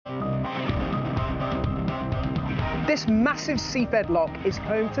This massive seabed loch is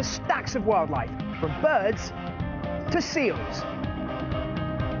home to stacks of wildlife, from birds to seals.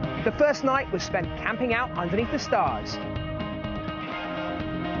 The first night was spent camping out underneath the stars.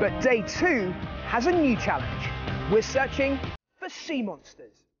 But day 2 has a new challenge. We're searching for sea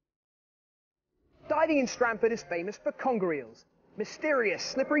monsters. Diving in Strangford is famous for conger eels, mysterious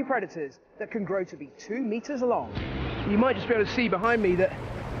slippery predators that can grow to be 2 meters long. You might just be able to see behind me that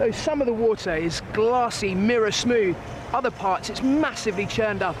though some of the water is glassy, mirror smooth, other parts it's massively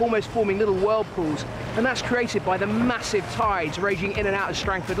churned up, almost forming little whirlpools, and that's created by the massive tides raging in and out of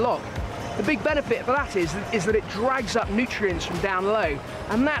Strangford Loch. The big benefit of that is that it drags up nutrients from down low,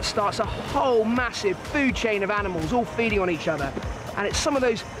 and that starts a whole massive food chain of animals all feeding on each other. And it's some of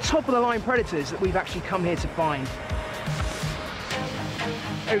those top-of-the-line predators that we've actually come here to find.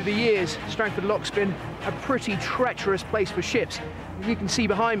 Over the years, Strangford Loch's been a pretty treacherous place for ships. As you can see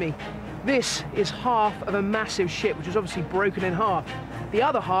behind me, this is half of a massive ship, which is obviously broken in half. The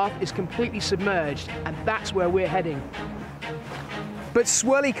other half is completely submerged, and that's where we're heading. But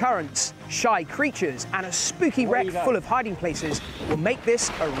swirly currents, shy creatures, and a spooky wreck full of hiding places will make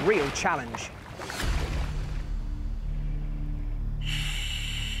this a real challenge.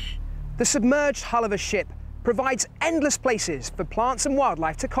 The submerged hull of a ship provides endless places for plants and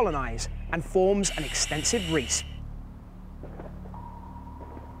wildlife to colonize and forms an extensive reef.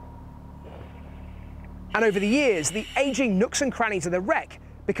 And over the years, the aging nooks and crannies of the wreck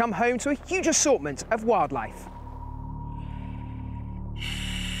become home to a huge assortment of wildlife.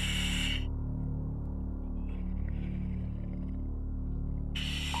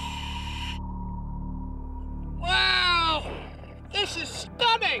 Wow! This is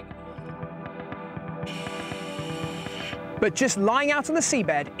stunning! But just lying out on the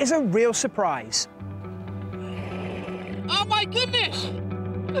seabed is a real surprise. Oh my goodness!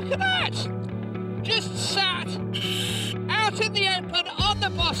 Look at that! Just sat out in the open on the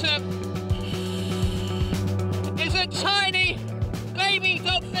bottom is a tiny baby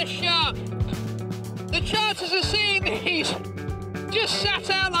dogfish shark. The chances of seeing these just sat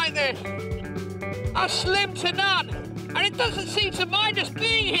out like this are slim to none, and it doesn't seem to mind us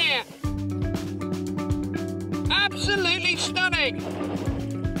being here. Absolutely stunning.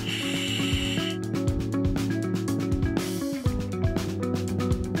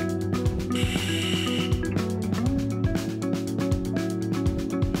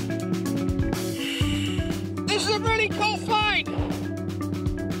 This is a really cool find.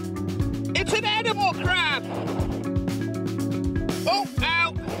 It's an edible crab. Oh,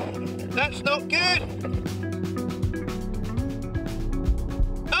 ow. That's not good.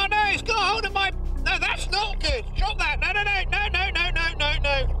 Oh no, it's got a hold of my... No, that's not good. Drop that. No, no, no, no, no, no, no, no,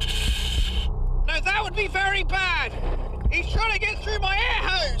 no. No, that would be very bad. He's trying to get through my air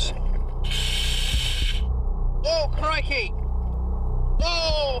hose. Oh, crikey.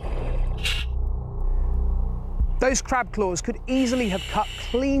 Oh. Those crab claws could easily have cut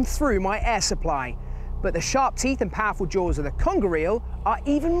clean through my air supply, but the sharp teeth and powerful jaws of the conger eel are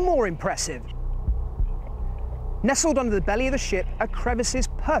even more impressive. Nestled under the belly of the ship are crevices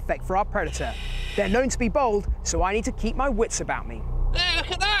perfect for our predator. They're known to be bold, so I need to keep my wits about me. There,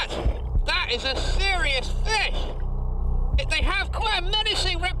 look at that! That is a serious fish! They have quite a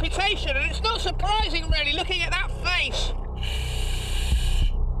menacing reputation, and it's not surprising, really, looking at that face.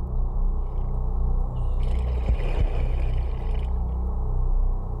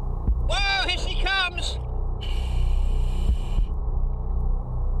 Whoa, here she comes!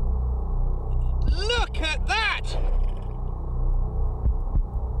 Look at that!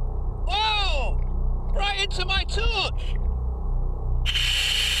 Whoa! Right into my torch!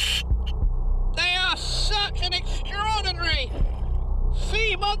 They are such an extraordinary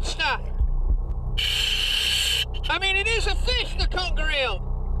sea monster! I mean, it is a fish, the conger eel,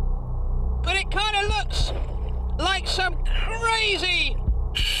 but it kind of looks like some crazy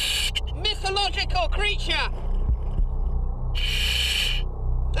mythological creature.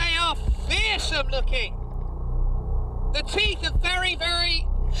 They are fearsome looking. The teeth are very, very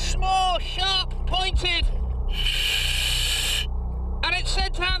small, sharp, pointed, and it's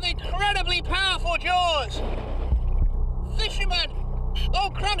said to have incredibly powerful jaws. Fisherman! Oh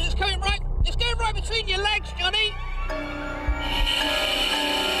crumbs, it's going right between your legs, Johnny!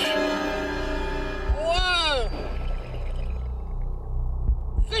 Whoa!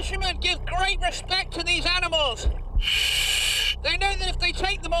 Fishermen give great respect to these animals. They know that if they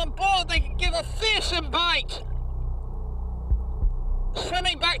take them on board, they can give a fearsome bite.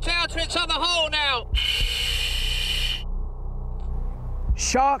 Swimming back down to its other hole now.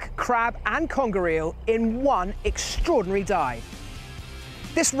 Shark, crab and conger eel in one extraordinary dive.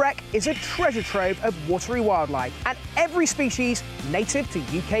 This wreck is a treasure trove of watery wildlife and every species native to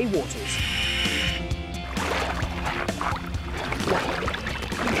UK waters.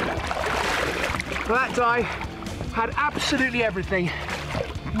 That dive had absolutely everything.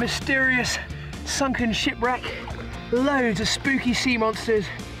 Mysterious sunken shipwreck, loads of spooky sea monsters.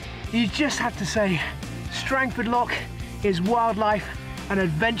 You just have to say, Strangford Loch is wildlife and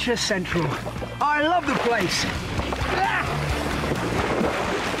adventure central. I love the place. Ah!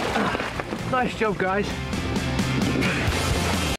 Nice job, guys.